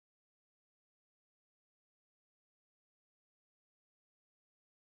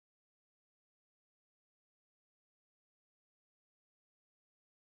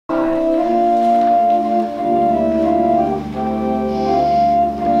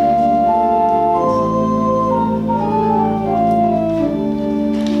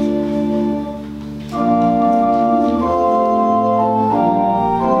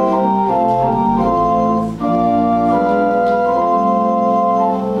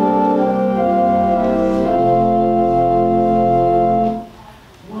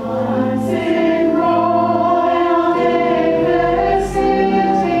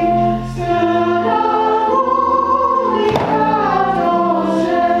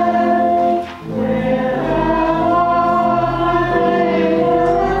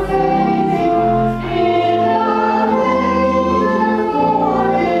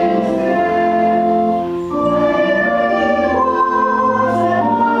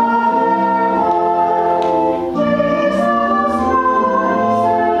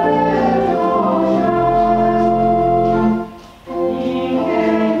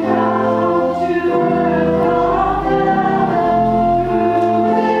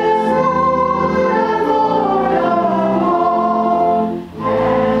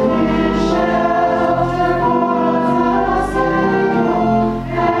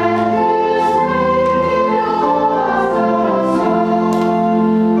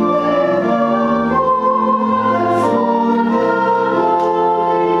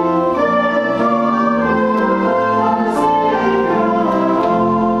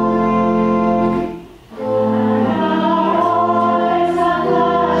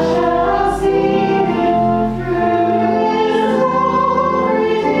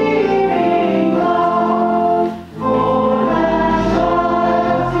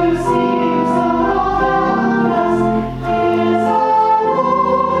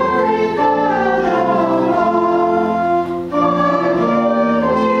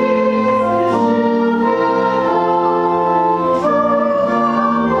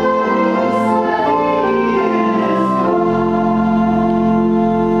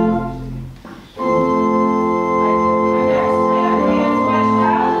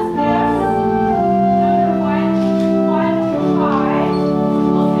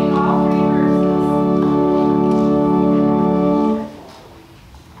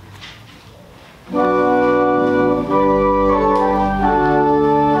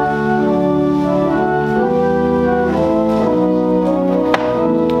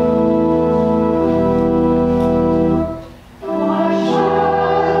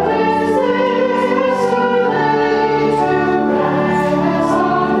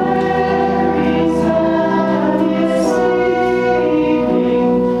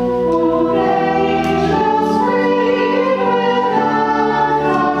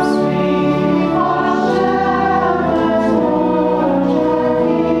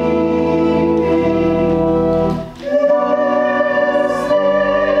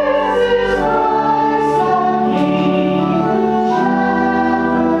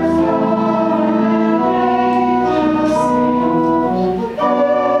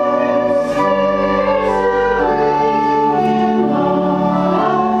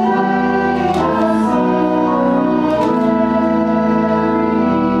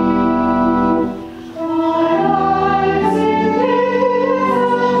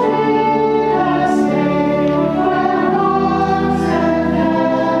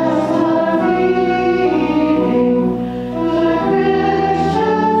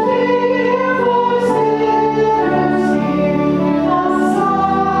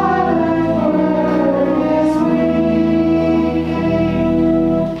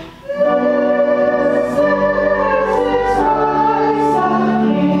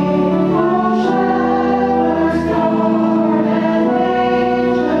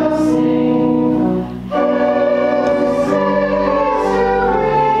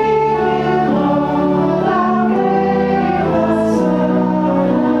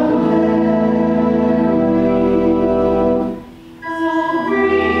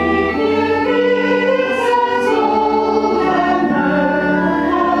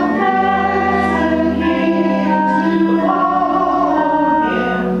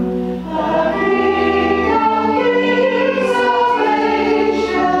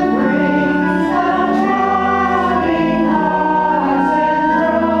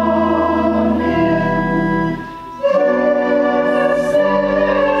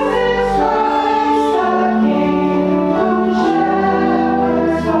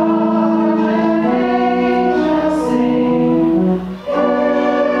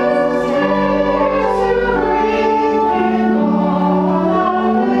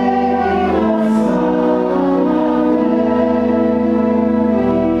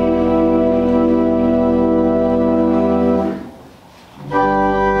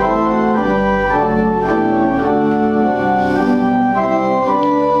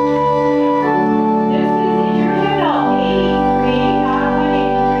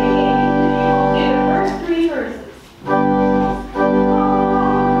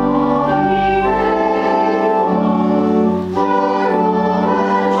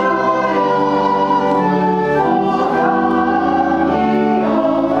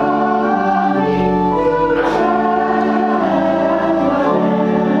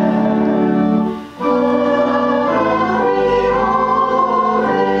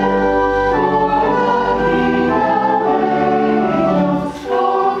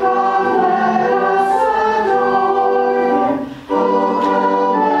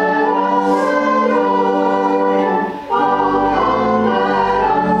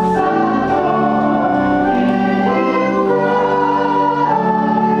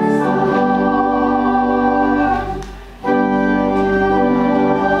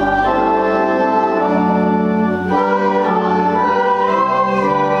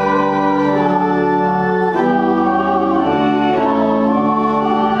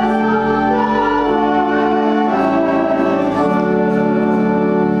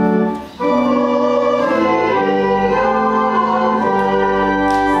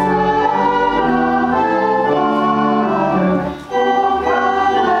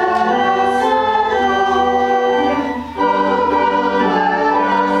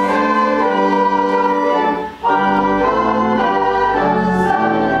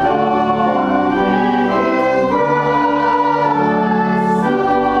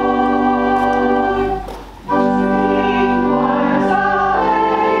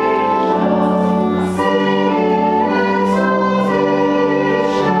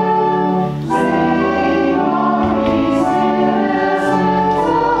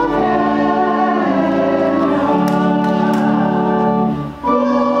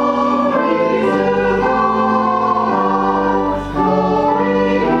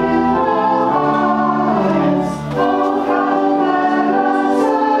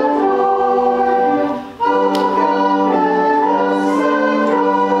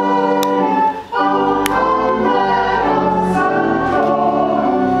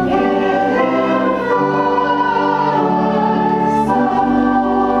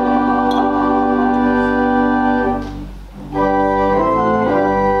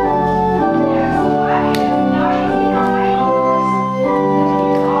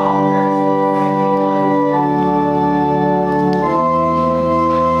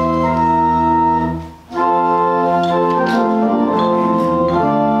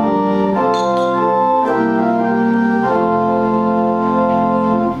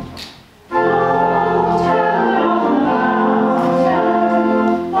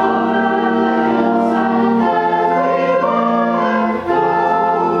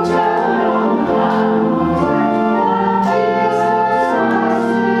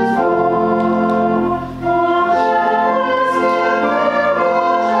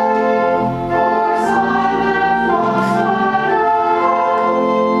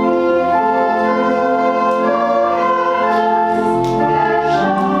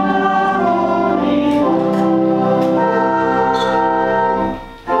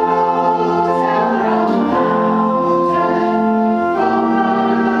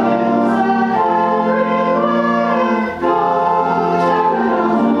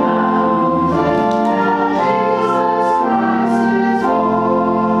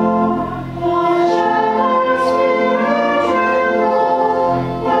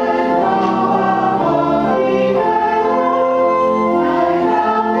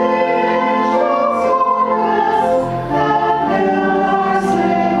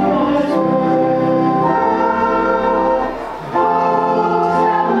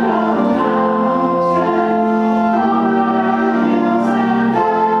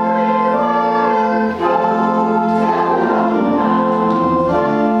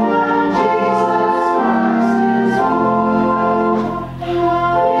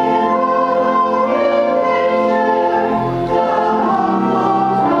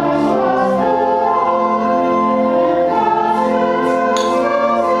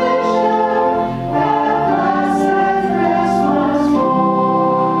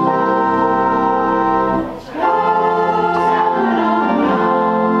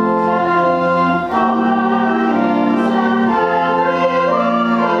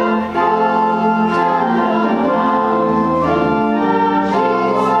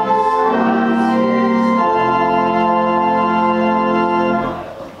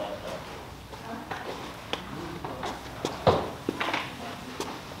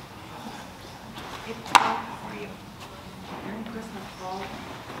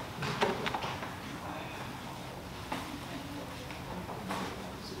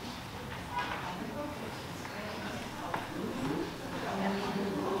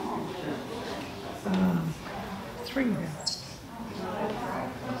3 now.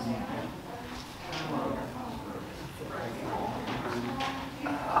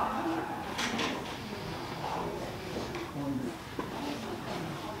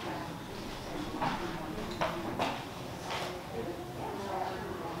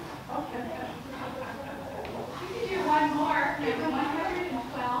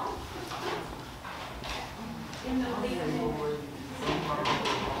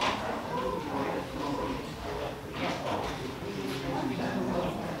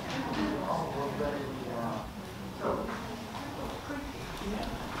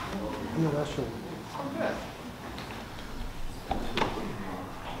 Yeah, that's true.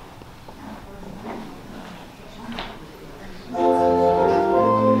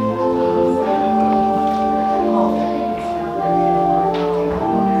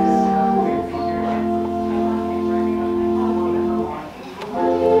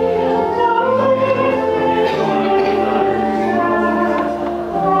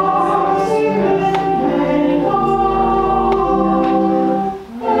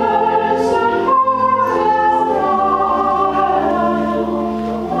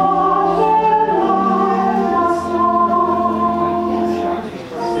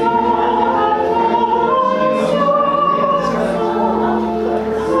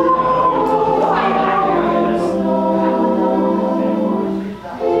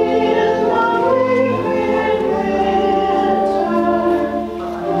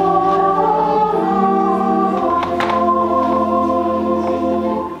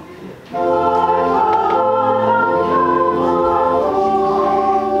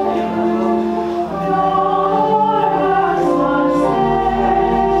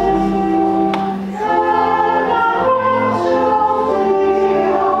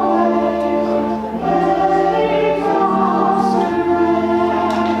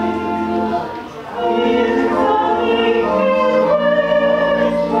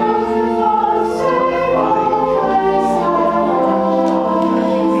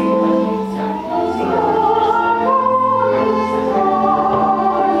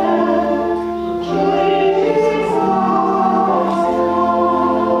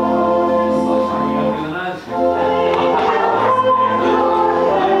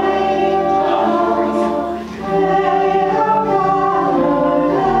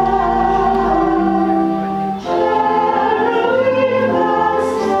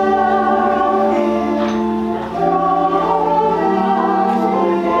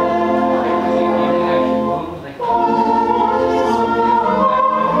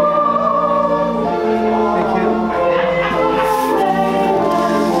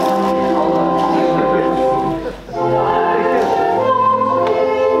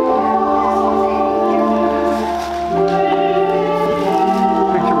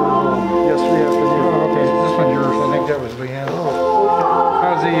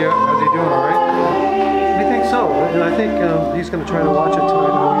 He's going to try to watch it tonight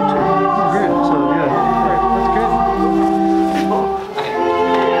on YouTube. Oh, good. So, yeah. Right. That's good.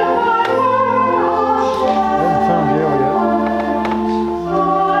 I haven't found Yale yet.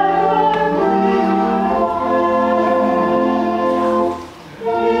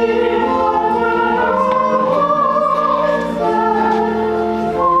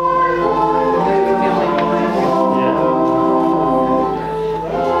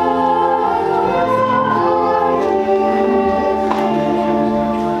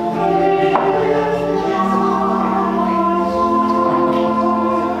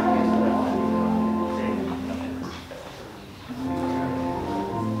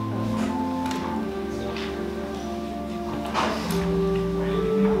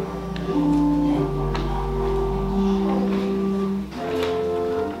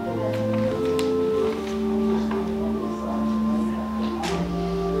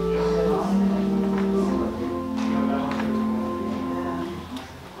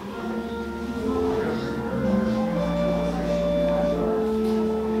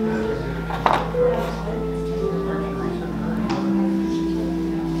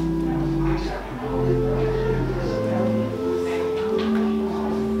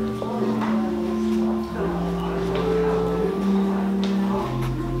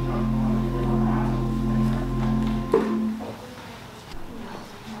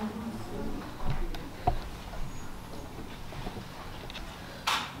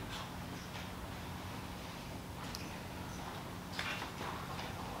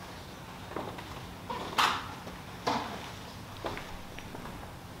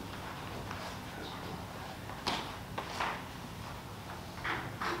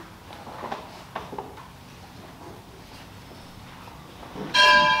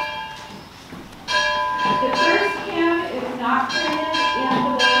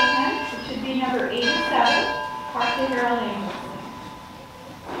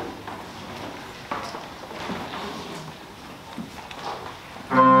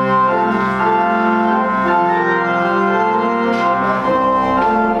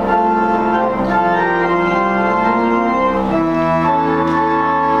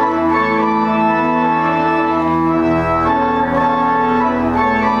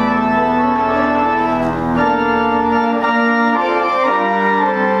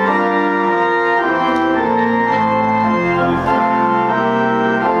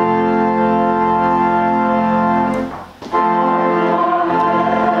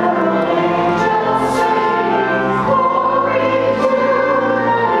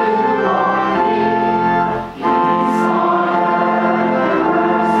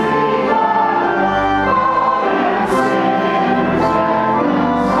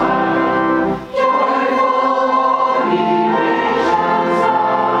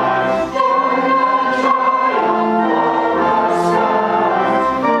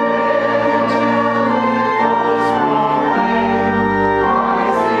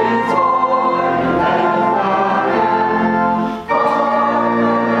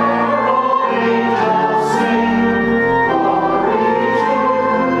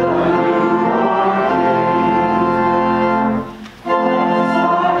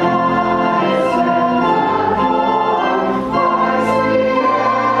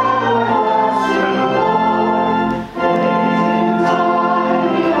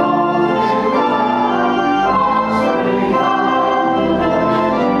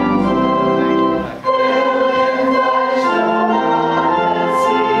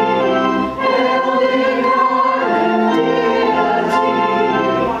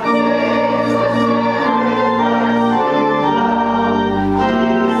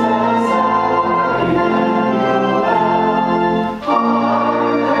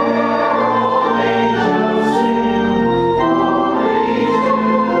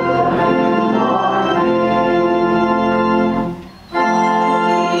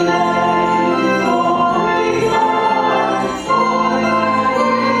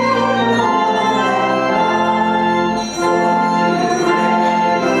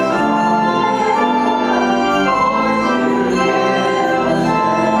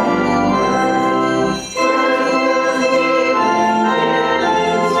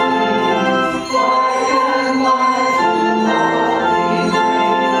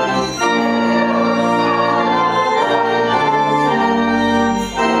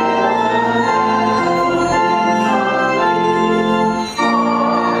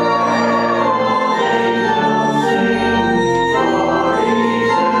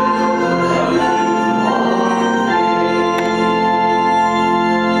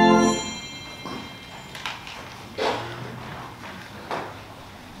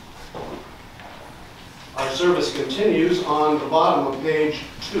 page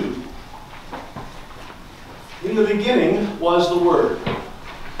 2. In the beginning was the Word.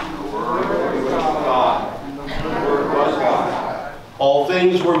 The Word was God. The Word was God. All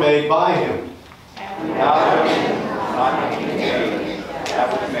things were made by him. Without him, nothing made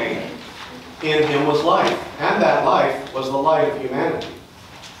that was made. In him was life, and that life was the light of humanity.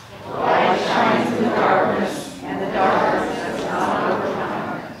 The light shines in the darkness, and the darkness has not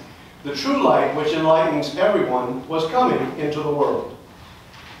overcome it. The true light, which enlightens everyone, was coming into the world.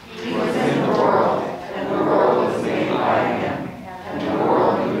 He was in the world, and the world was made by him, and the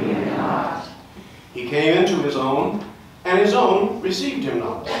world knew him not. He came into his own, and his own received him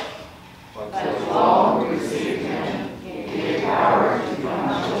not. But to all who received him, he gave power to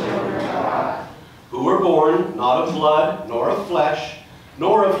become children of God. Who were born not of blood, nor of flesh,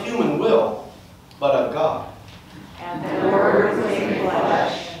 nor of human will, but of God. And the Word was made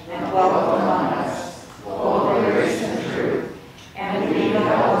flesh, and dwelt among us, full of grace and truth. And we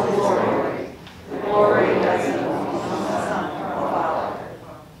beheld his glory, the glory as of the only Son from the Father.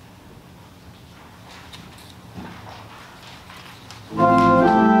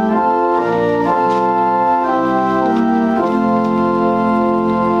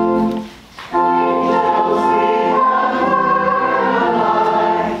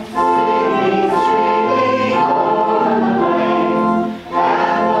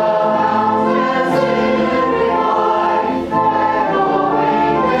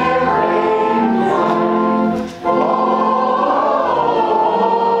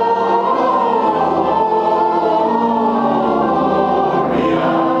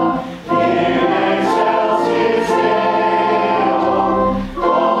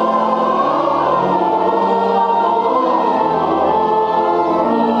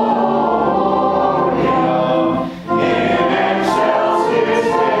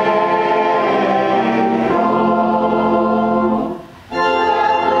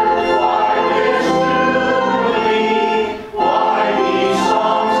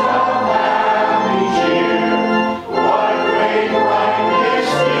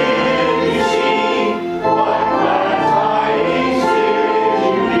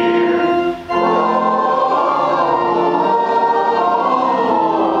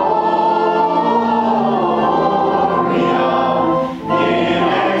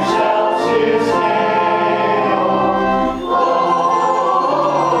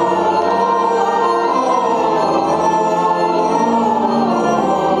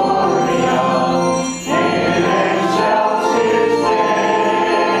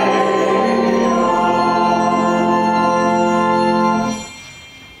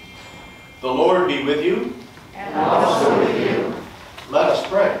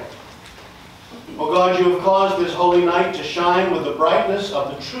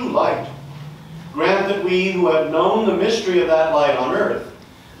 Grant that we who have known the mystery of that light on earth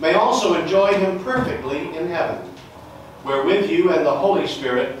may also enjoy him perfectly in heaven, where with you and the Holy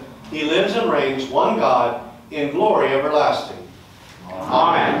Spirit he lives and reigns, one God, in glory everlasting.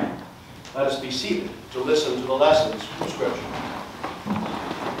 Amen. Let us be seated to listen to the lessons from Scripture.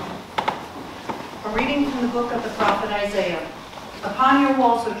 A reading from the book of the prophet Isaiah. Upon your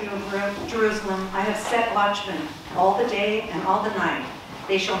walls, O Jerusalem, I have set watchmen all the day and all the night.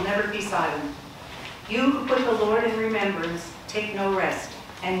 They shall never be silent. You who put the Lord in remembrance, take no rest,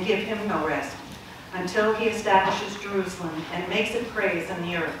 and give him no rest, until he establishes Jerusalem and makes it praise in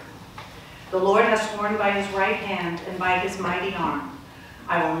the earth. The Lord has sworn by his right hand and by his mighty arm.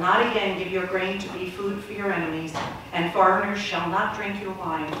 I will not again give your grain to be food for your enemies, and foreigners shall not drink your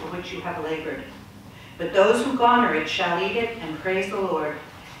wine for which you have labored. But those who garner it shall eat it and praise the Lord,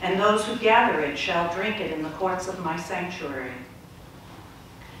 and those who gather it shall drink it in the courts of my sanctuary.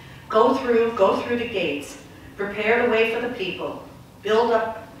 Go through the gates, prepare the way for the people, build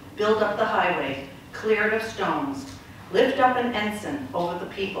up the highway, clear it of stones, lift up an ensign over the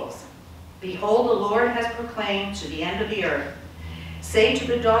peoples. Behold, the Lord has proclaimed to the end of the earth. Say to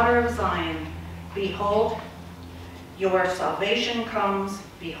the daughter of Zion, behold, your salvation comes.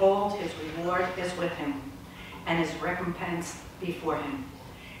 Behold, his reward is with him, and his recompense before him.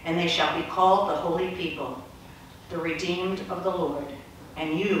 And they shall be called the holy people, the redeemed of the Lord.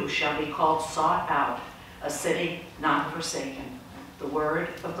 And you shall be called sought out, a city not forsaken. The word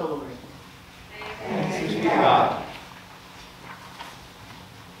of the Lord. Thanks be to God.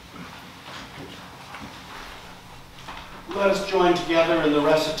 Let us join together in the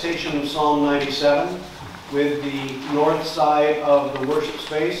recitation of Psalm 97 with the north side of the worship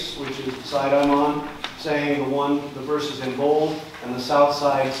space, which is the side I'm on, saying the verses in bold, and the south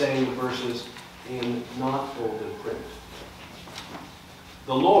side saying the verses in not bolded print.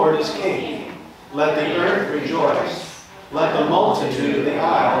 The Lord is King. Let the earth rejoice. Let the multitude of the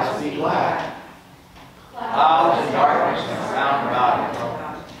isles be glad. Clouds and darkness round about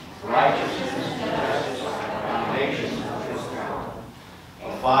him. Righteousness and justice on the nations of his throne.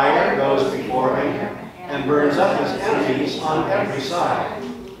 A fire goes before him and burns up his enemies on every side.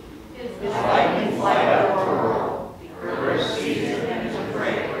 His lightnings light up the world. The earth sees it and is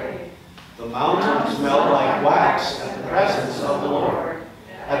afraid. The mountains melt like wax at the presence of the Lord,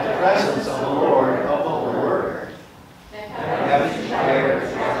 at the presence of the Lord of the whole earth. The heavens declare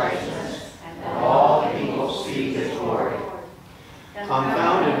his righteousness, and all people see his glory.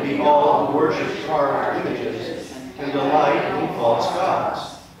 Confounded be all who worship carved images and delight in false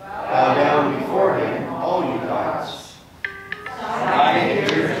gods. Bow down before him, all you gods. Zion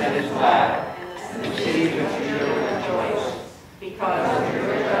hears and is glad, and the cities of Judah rejoice. Because of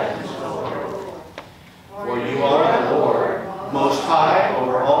your judgments, O Lord. For you are the Lord, most high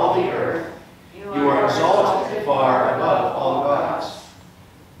over all the earth. You are exalted far above all gods.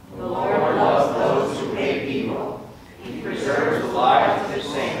 The Lord loves those who hate evil. He preserves the lives of his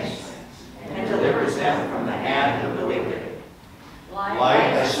saints and delivers them from the hand of the wicked. Light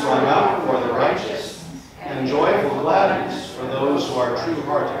has sprung up for the righteous, and joyful gladness for those who are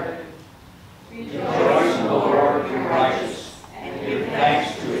true-hearted. Rejoice in the Lord, you righteous, and give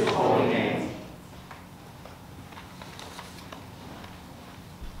thanks to his holy name.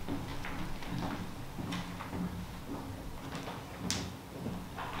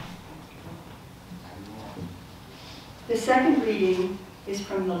 The second reading is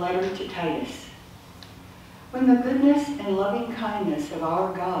from the letter to Titus. When the goodness and loving kindness of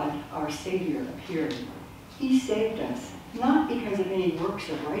our God, our Savior, appeared, he saved us, not because of any works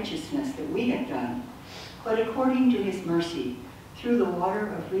of righteousness that we had done, but according to his mercy, through the water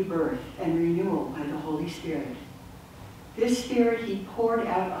of rebirth and renewal by the Holy Spirit. This Spirit he poured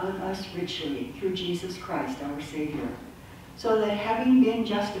out on us richly through Jesus Christ, our Savior, so that having been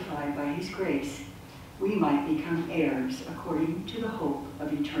justified by his grace, we might become heirs according to the hope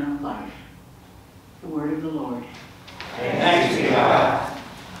of eternal life. The word of the Lord. Thanks be to God.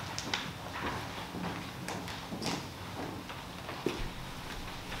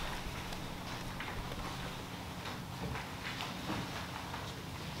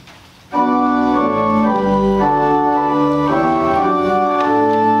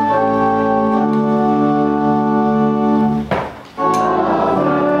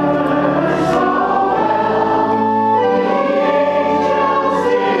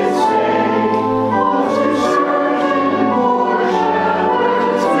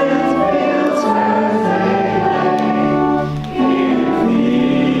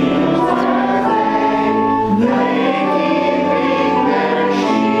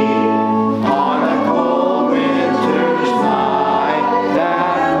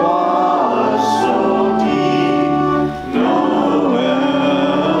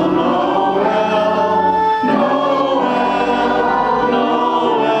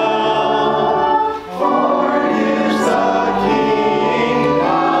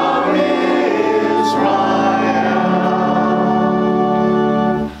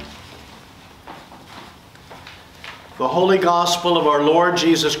 Gospel of our Lord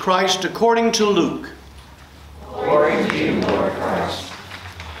Jesus Christ according to Luke. Glory to you, Lord Christ.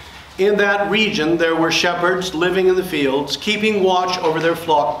 In that region there were shepherds living in the fields, keeping watch over their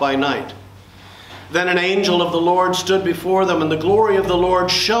flock by night. Then an angel of the Lord stood before them, and the glory of the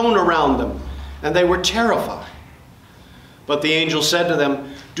Lord shone around them, and they were terrified. But the angel said to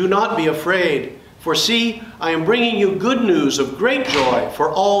them, "Do not be afraid, for see, I am bringing you good news of great joy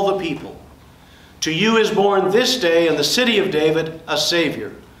for all the people. To you is born this day in the city of David a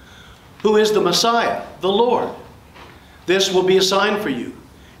Savior, who is the Messiah, the Lord. This will be a sign for you.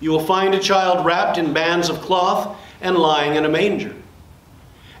 You will find a child wrapped in bands of cloth and lying in a manger."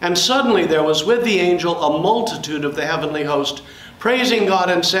 And suddenly there was with the angel a multitude of the heavenly host, praising God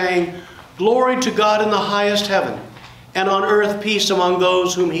and saying, "Glory to God in the highest heaven, and on earth peace among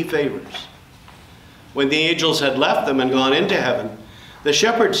those whom he favors." When the angels had left them and gone into heaven, the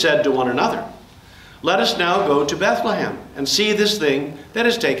shepherds said to one another, "Let us now go to Bethlehem and see this thing that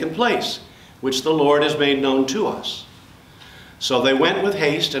has taken place, which the Lord has made known to us." So they went with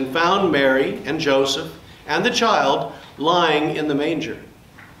haste and found Mary and Joseph and the child lying in the manger.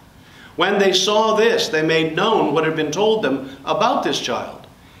 When they saw this, they made known what had been told them about this child,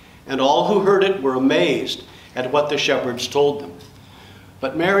 and all who heard it were amazed at what the shepherds told them.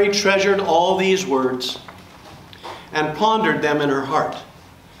 But Mary treasured all these words and pondered them in her heart.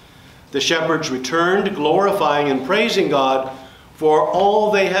 The shepherds returned, glorifying and praising God for all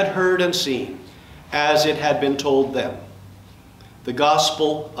they had heard and seen, as it had been told them. The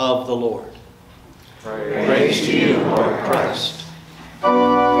Gospel of the Lord. Praise to you, Lord Christ.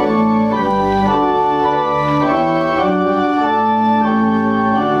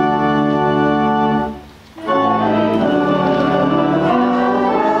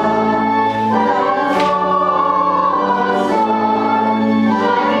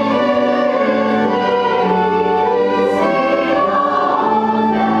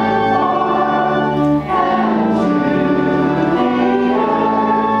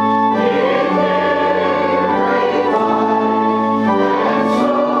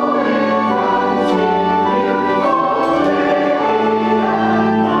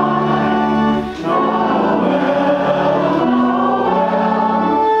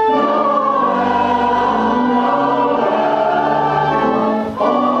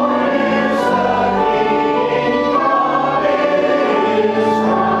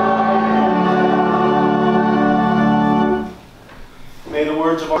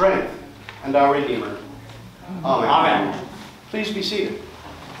 Please be seated.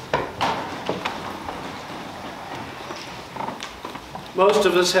 Most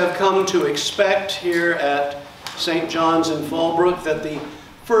of us have come to expect here at St. John's in Fallbrook that the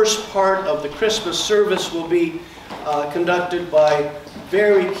first part of the Christmas service will be conducted by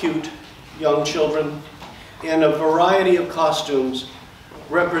very cute young children in a variety of costumes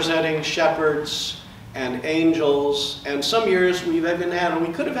representing shepherds and angels. And some years we've even had, and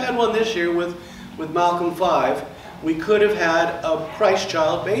we could have had one this year with Malcolm 5, we could have had a Christ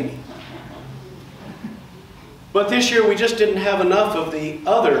child baby. But this year we just didn't have enough of the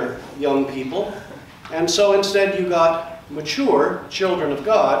other young people, and so instead you got mature children of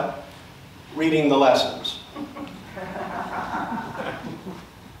God reading the lessons.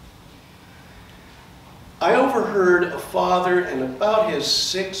 I overheard a father and about his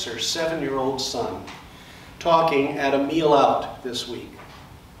 6 or 7-year-old son talking at a meal out this week.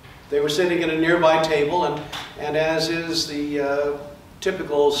 They were sitting at a nearby table, and as is the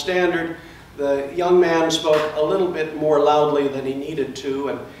typical standard, the young man spoke a little bit more loudly than he needed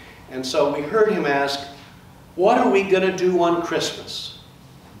to, and so we heard him ask, "What are we going to do on Christmas?"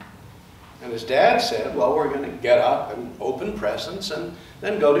 And his dad said, "Well, we're going to get up and open presents and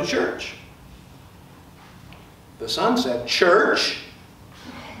then go to church." The son said, "Church?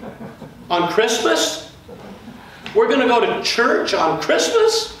 On Christmas? We're going to go to church on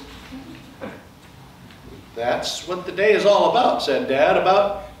Christmas?" "That's what the day is all about," said Dad,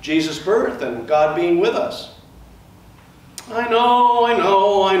 "about Jesus' birth and God being with us." I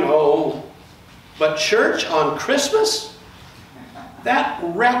know. But church on Christmas? That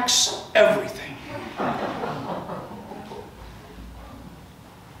wrecks everything.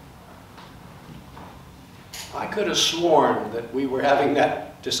 I could have sworn that we were having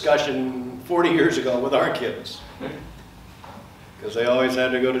that discussion 40 years ago with our kids, because they always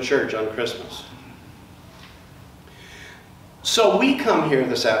had to go to church on Christmas. So we come here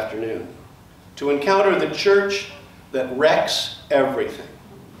this afternoon to encounter the church that wrecks everything,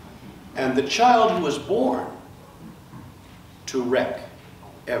 and the child who was born to wreck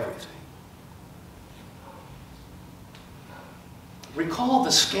everything. Recall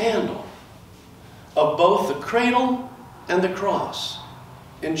the scandal of both the cradle and the cross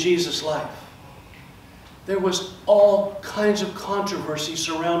in Jesus' life. There was all kinds of controversy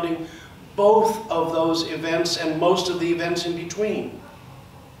surrounding both of those events and most of the events in between.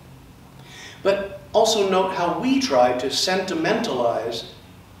 But also note how we try to sentimentalize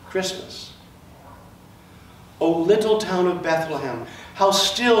Christmas. "O little town of Bethlehem, how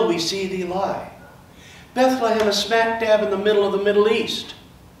still we see thee lie." Bethlehem is smack dab in the middle of the Middle East.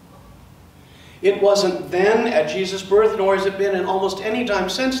 It wasn't then at Jesus' birth, nor has it been in almost any time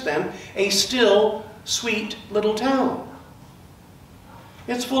since then, a still, sweet little town.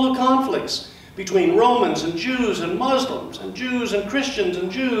 It's full of conflicts between Romans and Jews and Muslims and Jews and Christians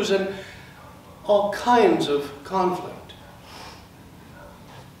and Jews and all kinds of conflict.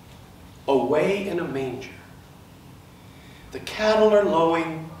 Away in a manger, the cattle are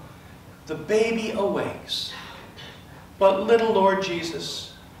lowing, the baby awakes, but little Lord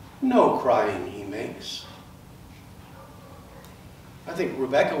Jesus, no crying he makes. I think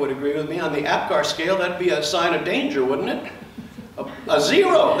Rebecca would agree with me. On the APGAR scale, that'd be a sign of danger, wouldn't it? A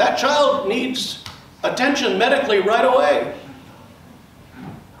 0. That child needs attention medically right away.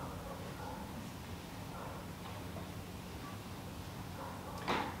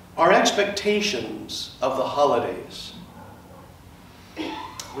 Our expectations of the holidays.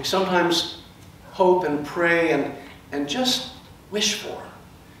 We sometimes hope and pray and just wish for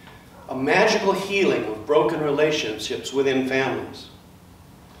a magical healing of broken relationships within families.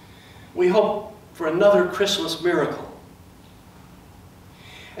 We hope for another Christmas miracle.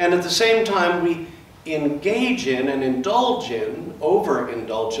 And at the same time, we engage in and indulge in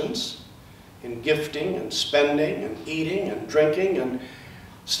overindulgence, in gifting and spending and eating and drinking and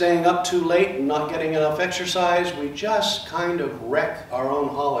staying up too late and not getting enough exercise, we just kind of wreck our own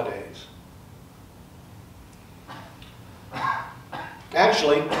holidays.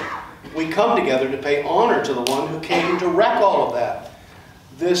 Actually, we come together to pay honor to the one who came to wreck all of that.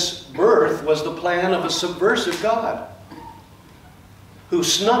 This birth was the plan of a subversive God who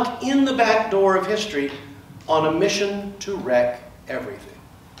snuck in the back door of history on a mission to wreck everything.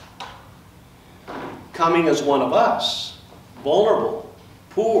 Coming as one of us, vulnerable,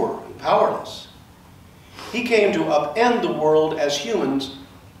 poor, and powerless, he came to upend the world as humans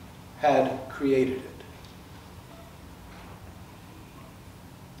had created it.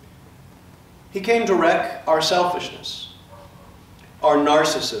 He came to wreck our selfishness, our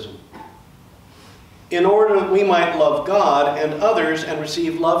narcissism, in order that we might love God and others and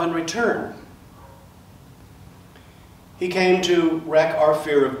receive love in return. He came to wreck our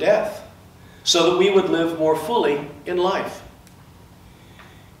fear of death, so that we would live more fully in life.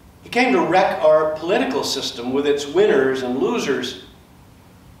 He came to wreck our political system with its winners and losers,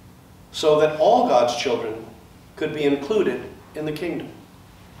 so that all God's children could be included in the kingdom.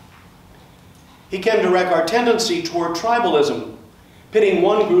 He came to wreck our tendency toward tribalism, pitting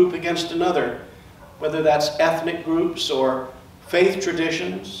one group against another, whether that's ethnic groups or faith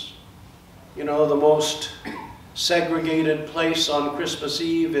traditions. You know, the most segregated place on Christmas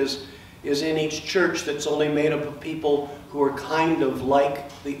Eve is in each church that's only made up of people who are kind of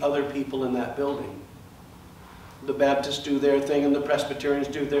like the other people in that building. The Baptists do their thing, and the Presbyterians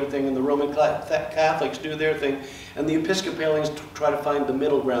do their thing, and the Roman Catholics do their thing, and the Episcopalians try to find the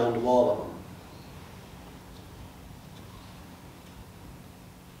middle ground of all of them.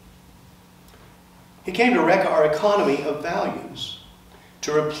 He came to wreck our economy of values,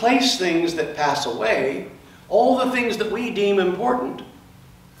 to replace things that pass away, all the things that we deem important,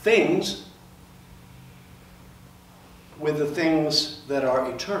 things, with the things that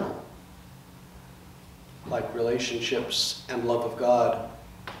are eternal, like relationships and love of God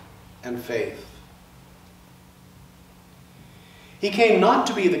and faith. He came not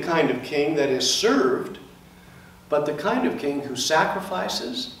to be the kind of king that is served, but the kind of king who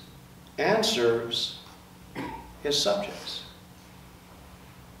sacrifices and serves his subjects.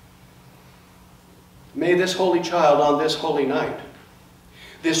 May this holy child on this holy night,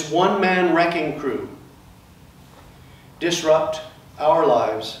 this one-man wrecking crew, disrupt our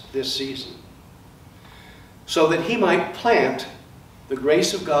lives this season, so that he might plant the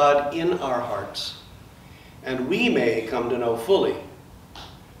grace of God in our hearts, and we may come to know fully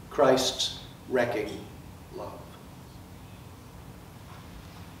Christ's wrecking love.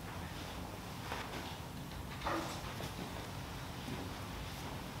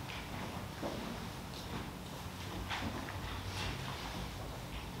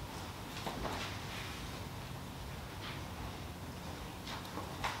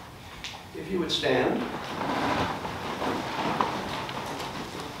 If you would stand.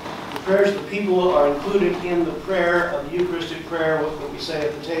 The prayers of the people are included in the prayer of the Eucharistic prayer, what we say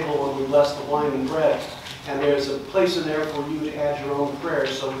at the table when we bless the wine and bread. And there's a place in there for you to add your own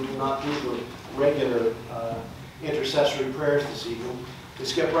prayers, so we do not do the regular intercessory prayers this evening. We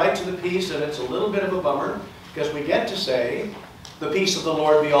skip right to the peace, and it's a little bit of a bummer, because we get to say, "The peace of the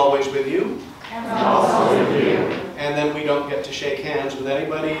Lord be always with you." And also with you. And then we don't get to shake hands with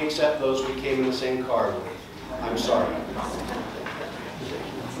anybody except those we came in the same car with. I'm sorry.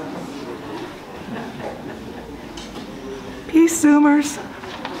 Peace, Zoomers.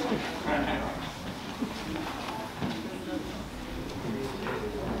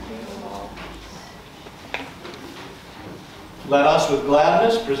 Let us with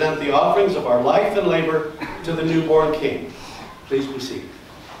gladness present the offerings of our life and labor to the newborn King. Please be seated.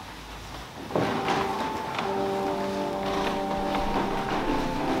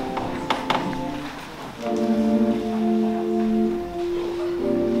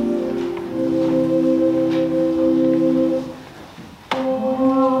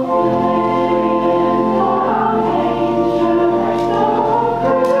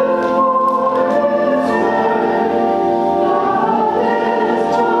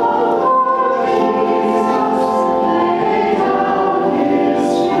 Yes.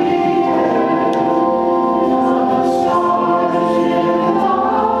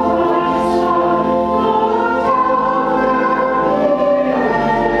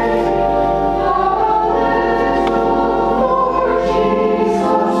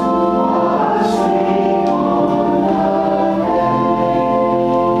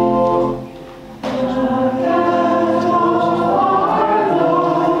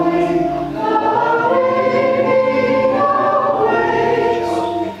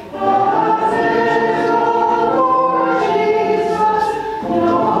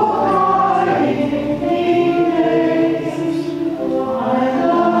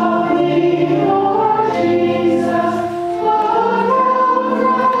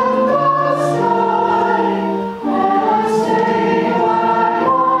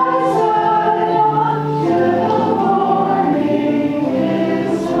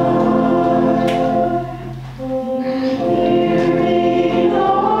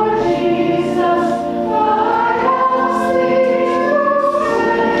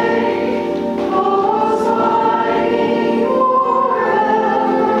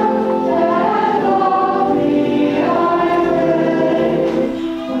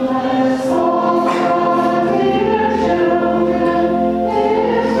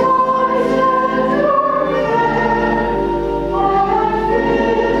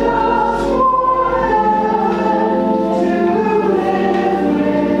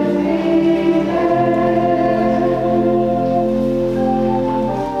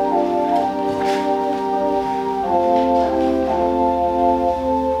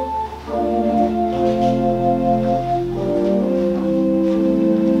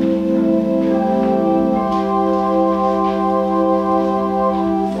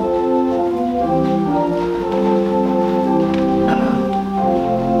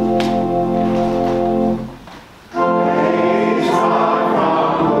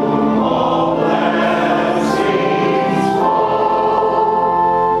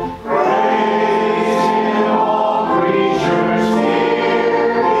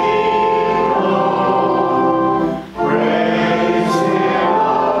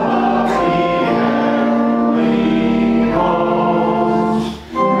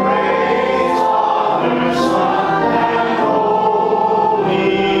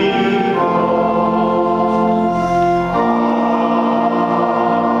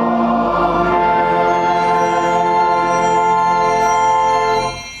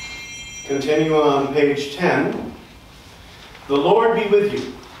 on page 10. The Lord be with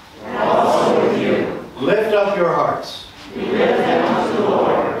you. And also with you. Lift up your hearts. We lift them unto the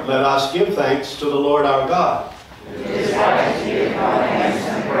Lord. Let us give thanks to the Lord our God. It is right to give God thanks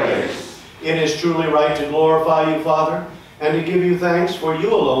and praise. It is truly right to glorify you, Father, and to give you thanks, for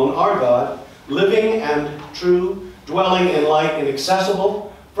you alone are God, living and true, dwelling in light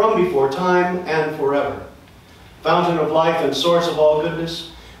inaccessible, from before time and forever. Fountain of life and source of all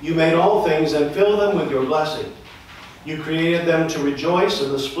goodness, you made all things and fill them with your blessing. You created them to rejoice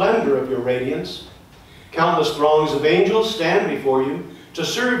in the splendor of your radiance. Countless throngs of angels stand before you to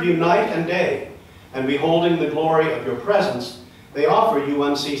serve you night and day, and beholding the glory of your presence, they offer you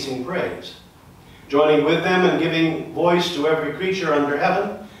unceasing praise. Joining with them and giving voice to every creature under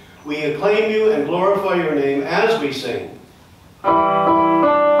heaven, we acclaim you and glorify your name as we sing.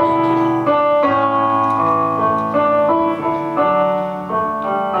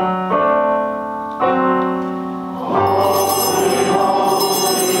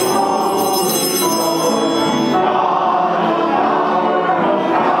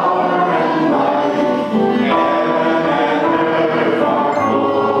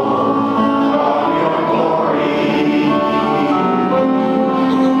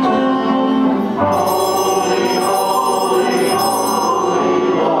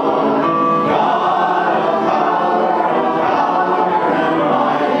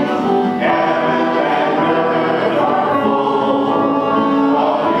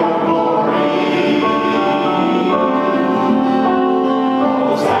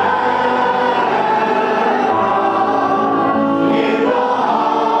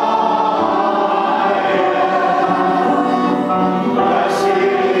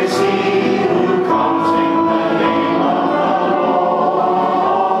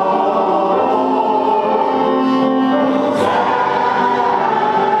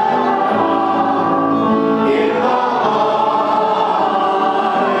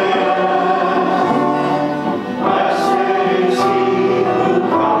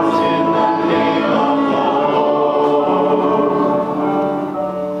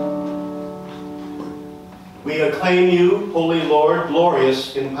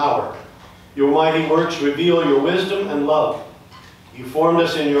 Reveal your wisdom and love. You formed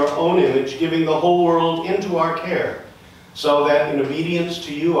us in your own image, giving the whole world into our care, so that in obedience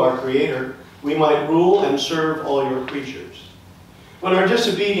to you, our Creator, we might rule and serve all your creatures. When our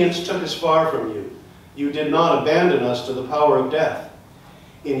disobedience took us far from you, you did not abandon us to the power of death.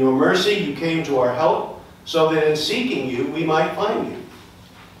 In your mercy, you came to our help, so that in seeking you, we might find you.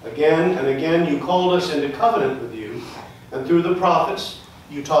 Again and again, you called us into covenant with you, and through the prophets,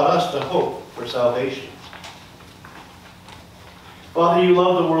 you taught us to hope for salvation. Father, you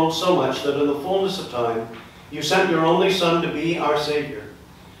love the world so much that in the fullness of time, you sent your only Son to be our Savior.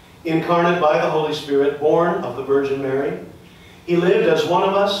 Incarnate by the Holy Spirit, born of the Virgin Mary, he lived as one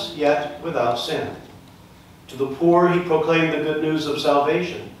of us, yet without sin. To the poor, he proclaimed the good news of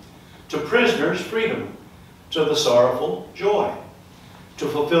salvation. To prisoners, freedom. To the sorrowful, joy. To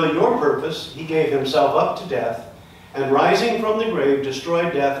fulfill your purpose, he gave himself up to death, and rising from the grave,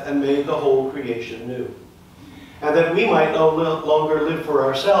 destroyed death and made the whole creation new. And that we might no longer live for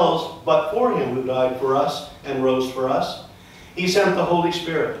ourselves, but for him who died for us and rose for us, he sent the Holy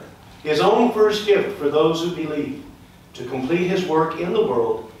Spirit, his own first gift for those who believe, to complete his work in the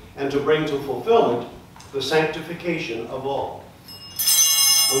world and to bring to fulfillment the sanctification of all.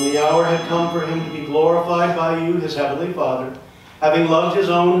 When the hour had come for him to be glorified by you, his heavenly Father, having loved his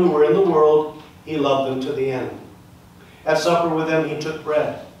own who were in the world, he loved them to the end. At supper with them he took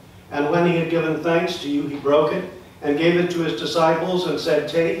bread, and when he had given thanks to you, he broke it and gave it to his disciples and said,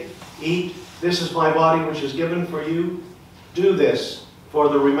 "Take, eat, this is my body which is given for you. Do this for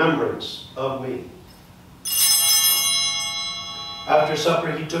the remembrance of me." After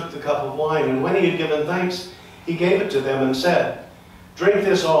supper he took the cup of wine, and when he had given thanks, he gave it to them and said, "Drink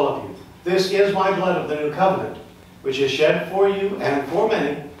this, all of you. This is my blood of the new covenant, which is shed for you and for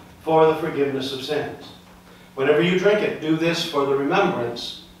many for the forgiveness of sins. Whenever you drink it, do this for the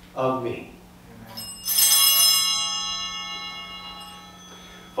remembrance of me."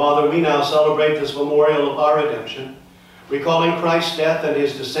 Father, we now celebrate this memorial of our redemption, recalling Christ's death and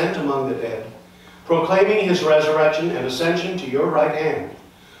his descent among the dead, proclaiming his resurrection and ascension to your right hand,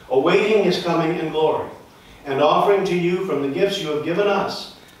 awaiting his coming in glory, and offering to you from the gifts you have given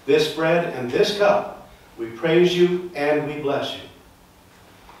us, this bread and this cup. We praise you and we bless you.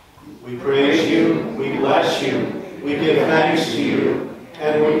 We praise you, we bless you, we give thanks to you,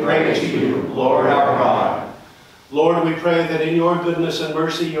 and we pray to you, Lord our God. Lord, we pray that in your goodness and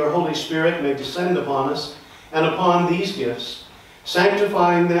mercy, your Holy Spirit may descend upon us and upon these gifts,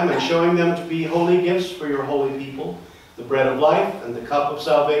 sanctifying them and showing them to be holy gifts for your holy people, the bread of life and the cup of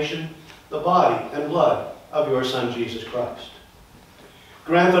salvation, the body and blood of your Son, Jesus Christ.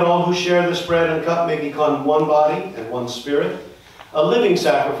 Grant that all who share this bread and cup may become one body and one spirit, a living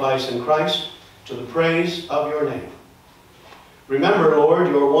sacrifice in Christ to the praise of your name. Remember, Lord,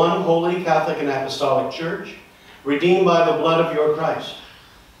 your one holy Catholic and Apostolic Church, redeemed by the blood of your Christ.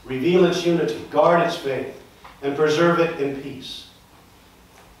 Reveal its unity, guard its faith, and preserve it in peace.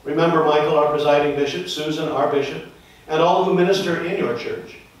 Remember Michael, our presiding bishop, Susan, our bishop, and all who minister in your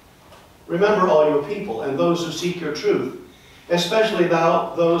church. Remember all your people and those who seek your truth, especially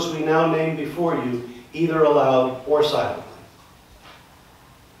those we now name before you, either aloud or silently.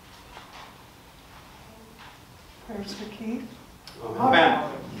 Prayers for Keith.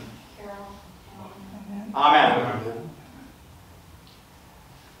 Amen. Amen. Amen.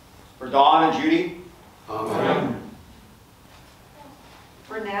 For Dawn and Judy. Amen.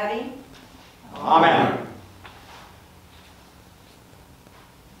 For Natty, Amen.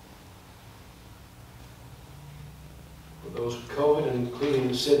 For those with COVID,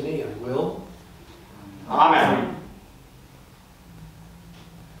 including Sydney and Will. Amen.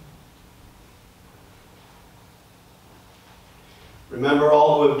 Remember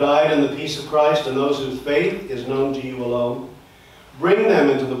all who have died in the peace of Christ and those whose faith is known to you alone. Bring them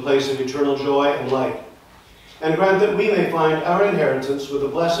into the place of eternal joy and light. And grant that we may find our inheritance with the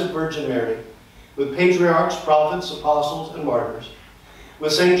Blessed Virgin Mary, with patriarchs, prophets, apostles, and martyrs,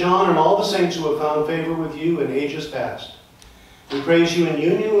 with St. John and all the saints who have found favor with you in ages past. We praise you in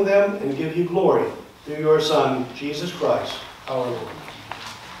union with them and give you glory through your Son, Jesus Christ, our Lord.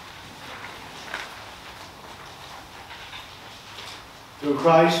 Through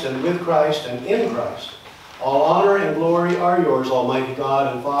Christ and with Christ and in Christ, all honor and glory are yours, Almighty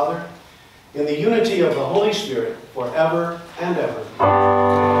God and Father, in the unity of the Holy Spirit, forever and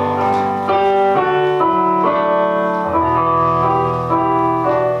ever.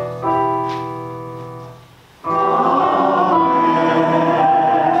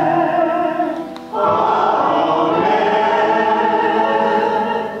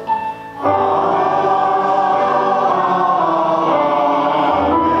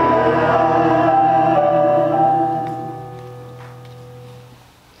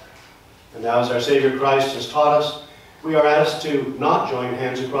 Our Savior Christ has taught us, we are asked to not join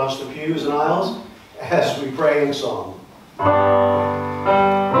hands across the pews and aisles as we pray in song.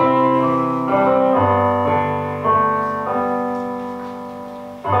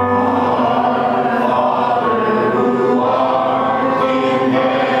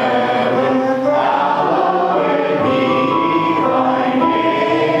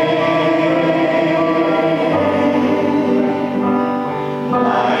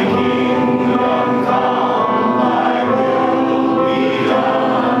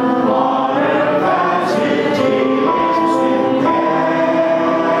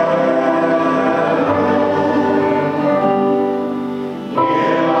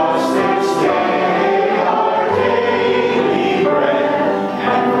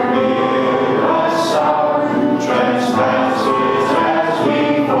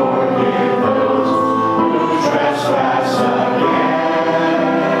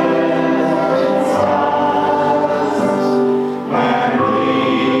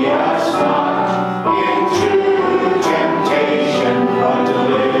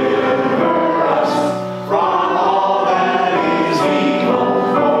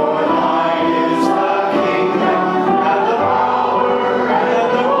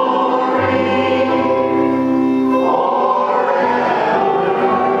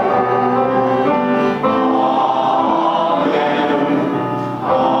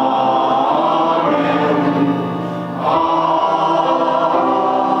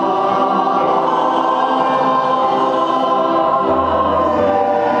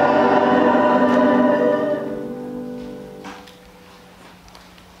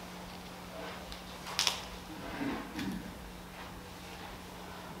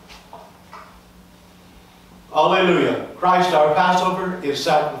 Alleluia. Christ our Passover is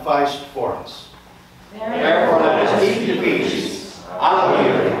sacrificed for us. Therefore let us keep the peace.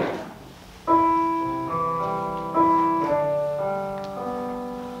 Alleluia.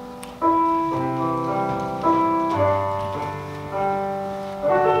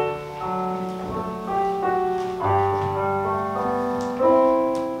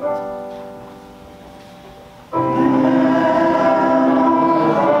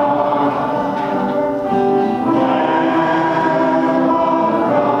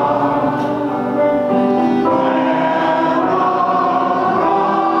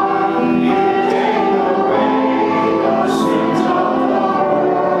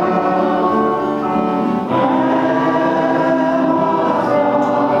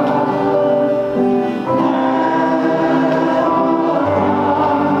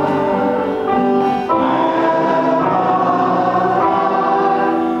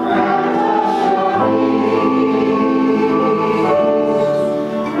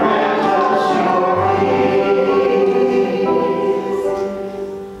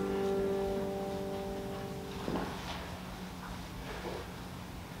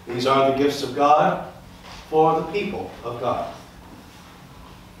 These are the gifts of God for the people of God.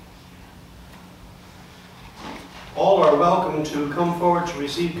 All are welcome to come forward to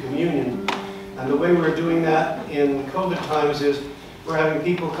receive communion. And the way we're doing that in COVID times is we're having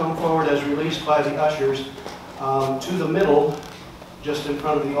people come forward as released by the ushers to the middle, just in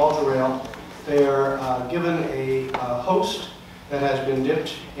front of the altar rail. They are given a host that has been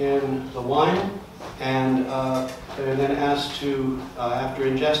dipped in the wine, and they're then asked to, after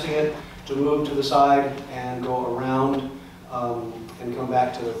ingesting it, to move to the side and go around and come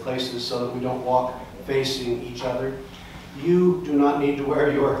back to their places so that we don't walk facing each other. You do not need to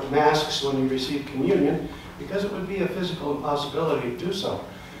wear your masks when you receive communion because it would be a physical impossibility to do so.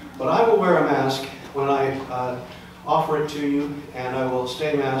 But I will wear a mask when I offer it to you, and I will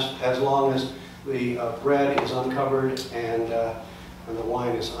stay masked as long as the bread is uncovered and the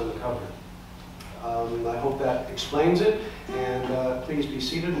wine is uncovered. I hope that explains it, and please be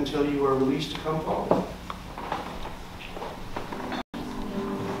seated until you are released to come forward.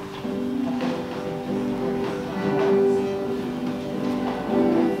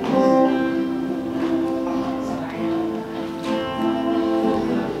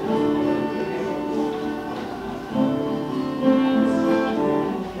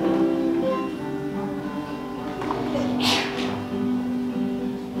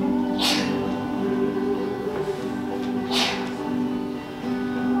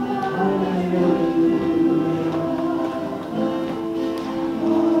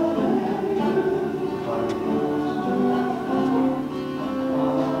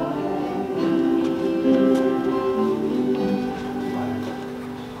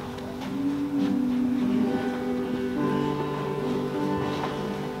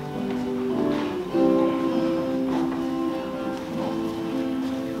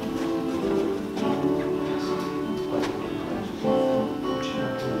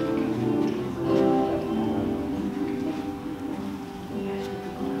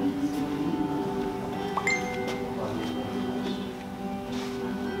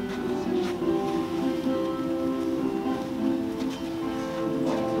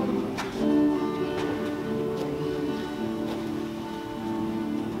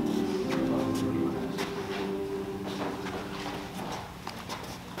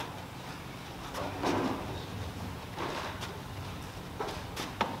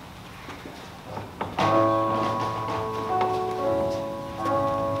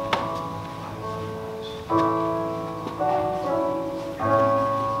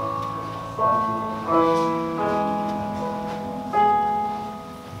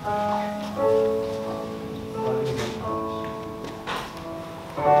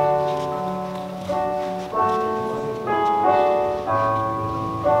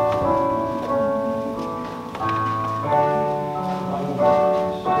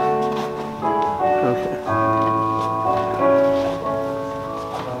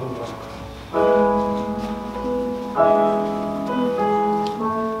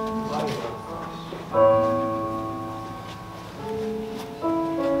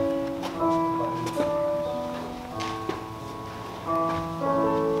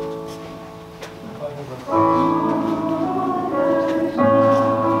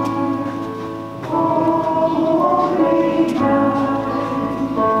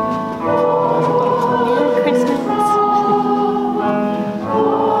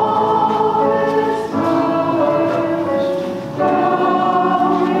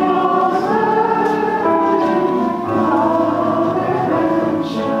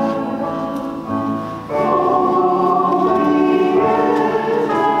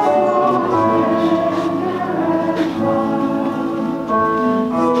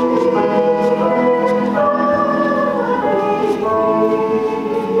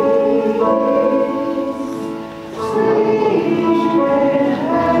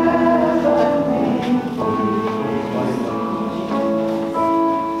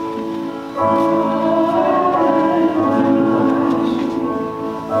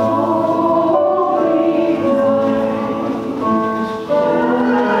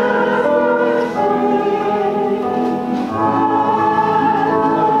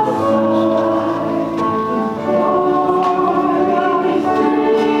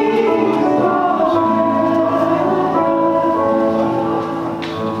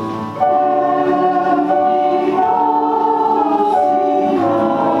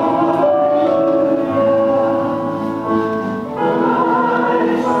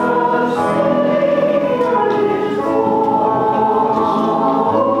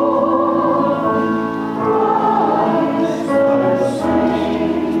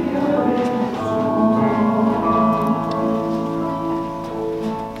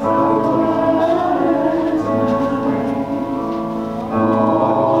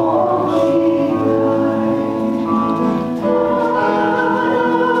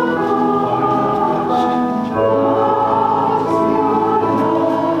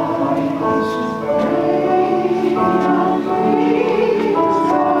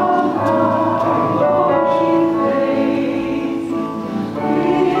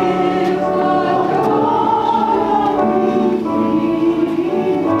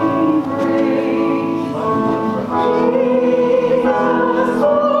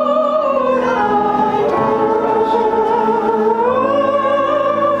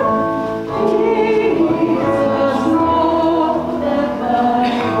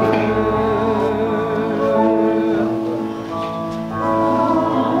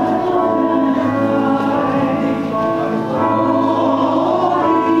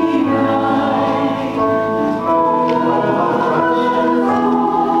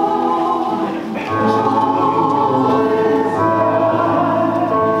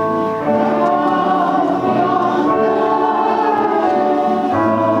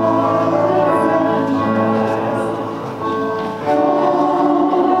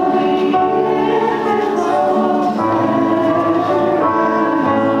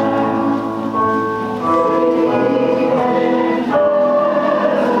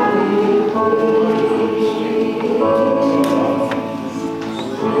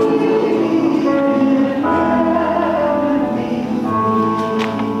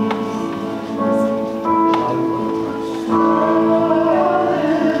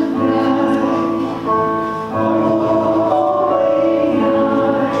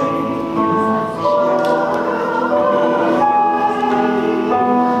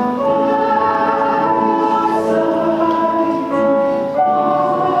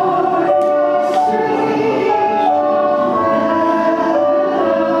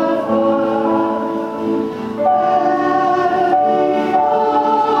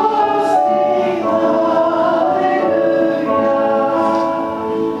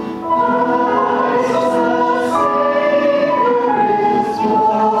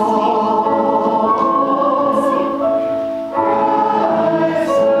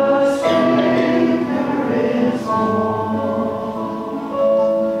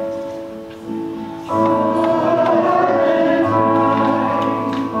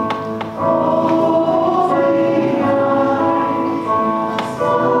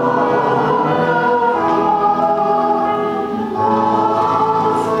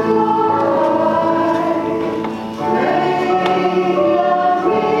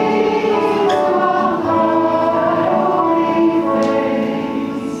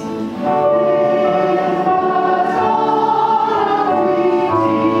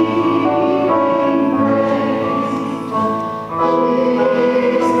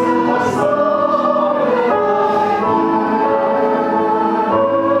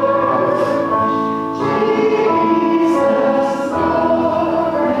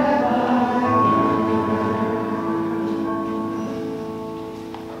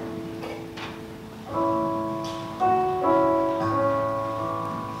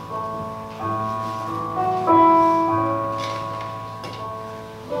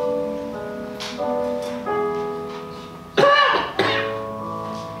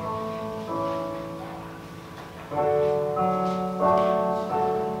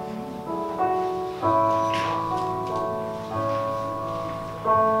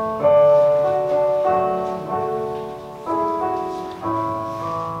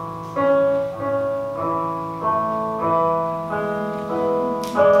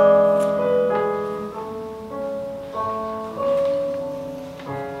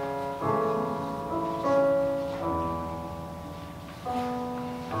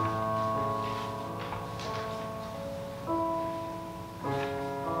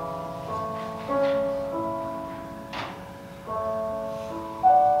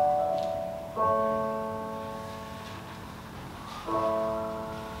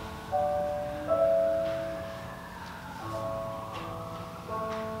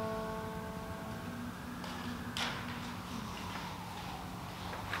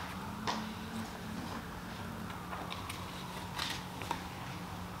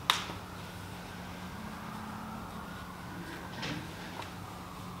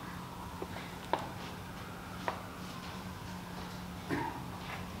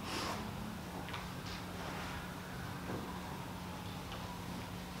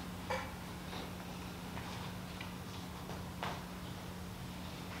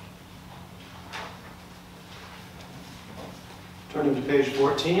 Turning to page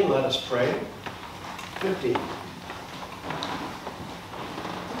 14, let us pray. 15.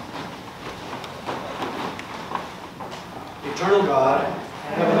 Eternal God,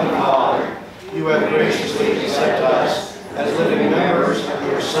 Heavenly Father, you have graciously accepted us as living members of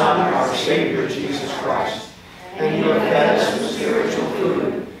your Son, our Savior, Jesus Christ, and you have fed us with spiritual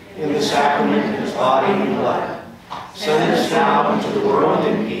food in the sacrament of his body and blood. Send us now into the world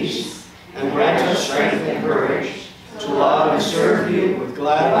in peace, and grant us strength and courage to love and serve you with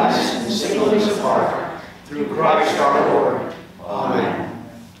gladness and singleness of heart, through Christ our Lord. Amen.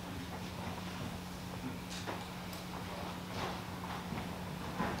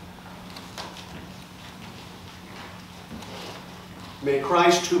 May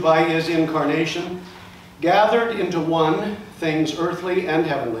Christ, who by his incarnation gathered into one things earthly and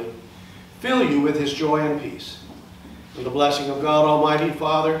heavenly, fill you with his joy and peace. And the blessing of God Almighty,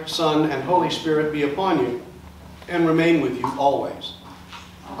 Father, Son, and Holy Spirit be upon you and remain with you always.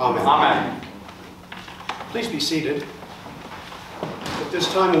 Amen. Amen. Please be seated. At this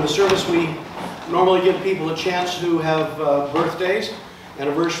time in the service, we normally give people a chance who have birthdays,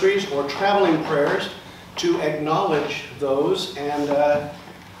 anniversaries, or traveling prayers to acknowledge those. And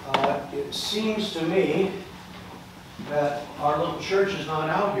it seems to me that our little church is not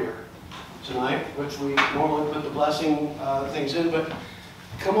out here tonight, which we normally put the blessing things in. But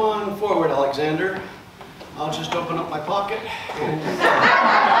come on forward, Alexander. I'll just open up my pocket and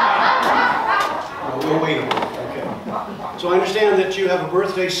we'll wait a minute. Okay. So I understand that you have a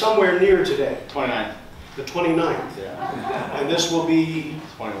birthday somewhere near today. 29th. The 29th. Yeah. And this will be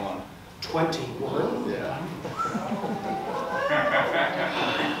 21. 21? Yeah.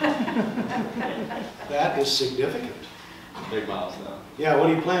 That is significant. Big milestone. Yeah, what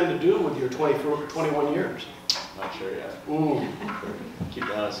do you plan to do with your 21 years? Not sure yet. Keep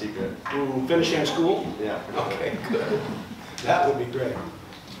that a secret. Finishing school? Yeah. Okay, good. That would be great.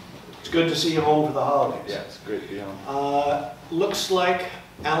 It's good to see you home for the holidays. Yeah, it's great to be home. Looks like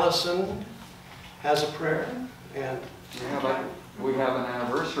Allison has a prayer and We have an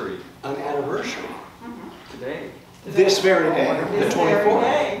anniversary an anniversary. today. This very day, the 24th.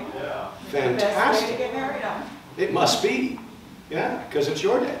 Yeah. Fantastic. get married on. It must be. Yeah, because it's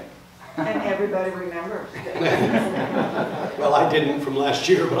your day. And everybody remembers. Well, I didn't from last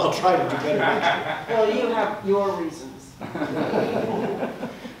year, but I'll try to do better next Well, you have your reasons. year.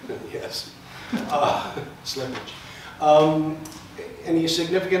 Yes. Slippage. Any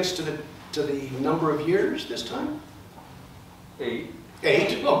significance to the number of years this time? 8.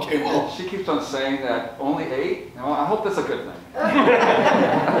 8? Okay, well. She keeps on saying that only 8. Well, I hope that's a good thing.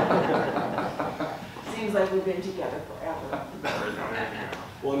 Seems like we've been together forever.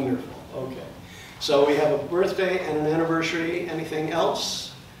 Wonderful. Okay. So we have a birthday and an anniversary. Anything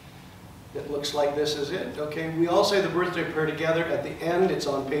else? It looks like this is it. Okay. We all say the birthday prayer together at the end. It's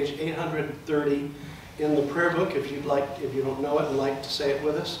on page 830 in the prayer book. If you'd like, if you don't know it and like to say it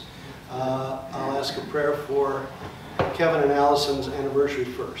with us, I'll ask a prayer for Kevin and Allison's anniversary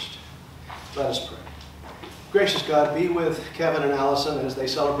first. Let us pray. Gracious God, be with Kevin and Allison as they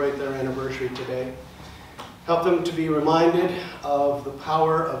celebrate their anniversary today. Help them to be reminded of the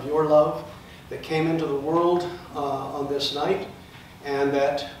power of your love that came into the world on this night, and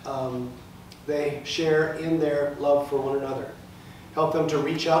that they share in their love for one another. Help them to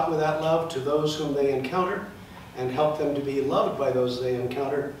reach out with that love to those whom they encounter, and help them to be loved by those they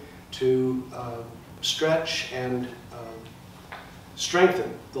encounter, to stretch and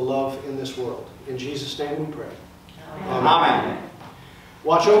strengthen the love in this world. In Jesus' name we pray. Amen.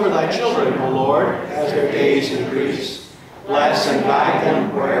 Watch over thy children, O Lord, as their days increase. Bless and guide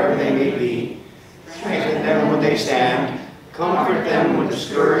them wherever they may be. Strengthen them when they stand. Comfort them when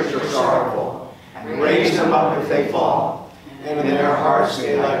discouraged or sorrowful. And raise them up if they fall. And in their hearts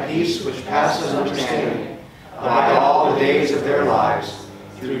may thy peace, which passes understanding, abide all the days of their lives.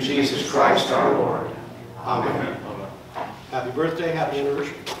 Through Jesus Christ our Lord. Amen. Happy birthday, happy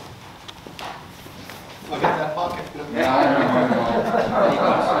anniversary. I got that pocket. No.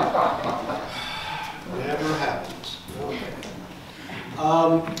 Never happens. Okay.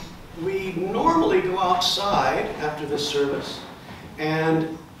 We normally go outside after this service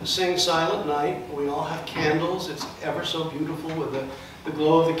and sing Silent Night. We all have candles. It's ever so beautiful with the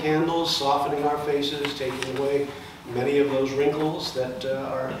glow of the candles softening our faces, taking away many of those wrinkles that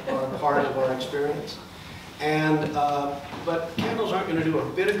are part of our experience. And but candles aren't going to do a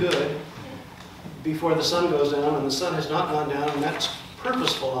bit of good before the sun goes down, and the sun has not gone down, and that's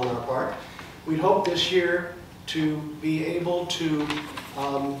purposeful on our part. We'd hope this year to be able to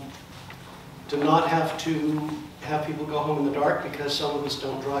not have to have people go home in the dark, because some of us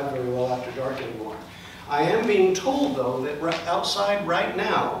don't drive very well after dark anymore. I am being told, though, that outside right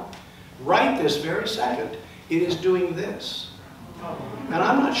now, right this very second, it is doing this. And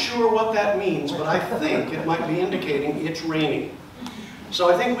I'm not sure what that means, but I think it might be indicating it's raining.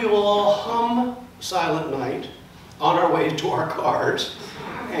 So I think we will all hum Silent Night on our way to our cars,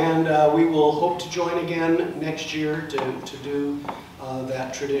 and we will hope to join again next year to do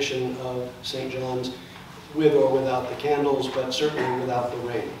that tradition of St. John's with or without the candles, but certainly without the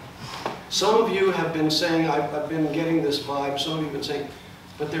rain. Some of you have been saying, I've been getting this vibe, some of you have been saying,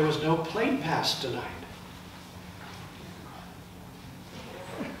 but there was no plate pass tonight.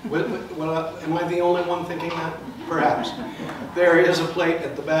 Am I the only one thinking that? Perhaps. There is a plate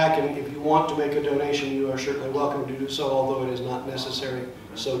at the back, and if you want to make a donation, you are certainly welcome to do so, although it is not necessary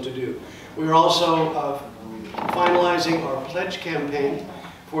so to do. We are also finalizing our pledge campaign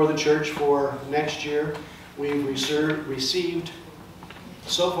for the church for next year. We've received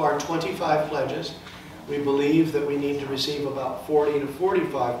so far 25 pledges. We believe that we need to receive about 40 to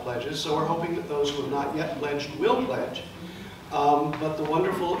 45 pledges, so we're hoping that those who have not yet pledged will pledge. But the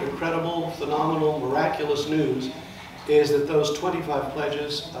wonderful, incredible, phenomenal, miraculous news is that those 25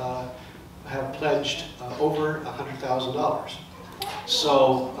 pledges have pledged over $100,000.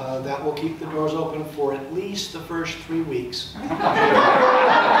 So that will keep the doors open for at least the first 3 weeks.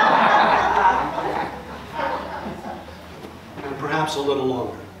 And perhaps a little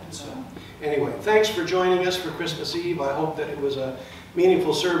longer. So, anyway, thanks for joining us for Christmas Eve. I hope that it was a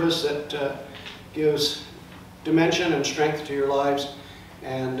meaningful service that gives dimension and strength to your lives,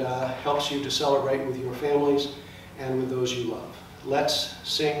 and helps you to celebrate with your families and with those you love. Let's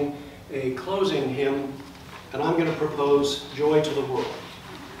sing a closing hymn, and I'm going to propose Joy to the World.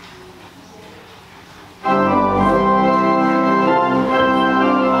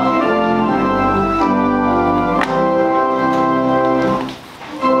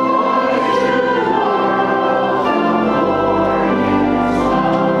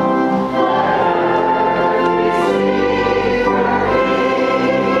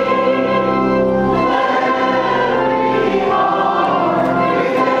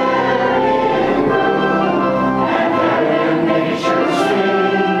 Sure.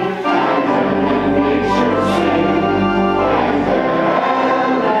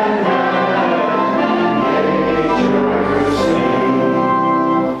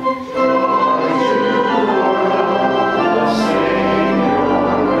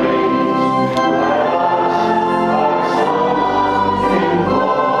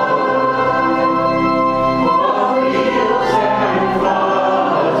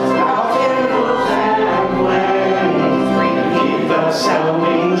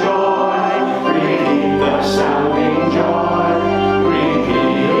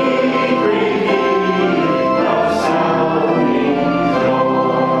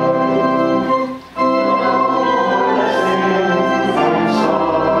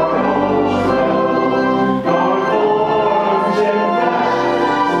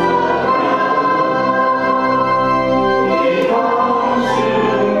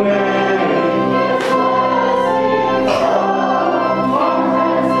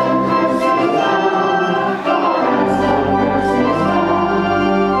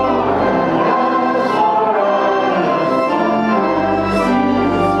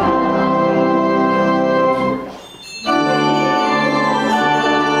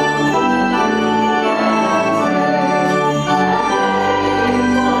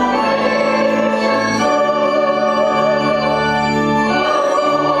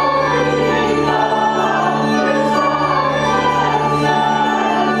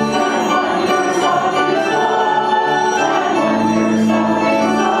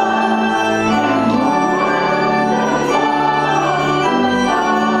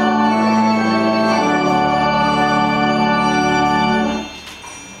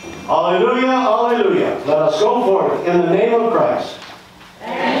 Alleluia, alleluia. Let us go forth in the name of Christ.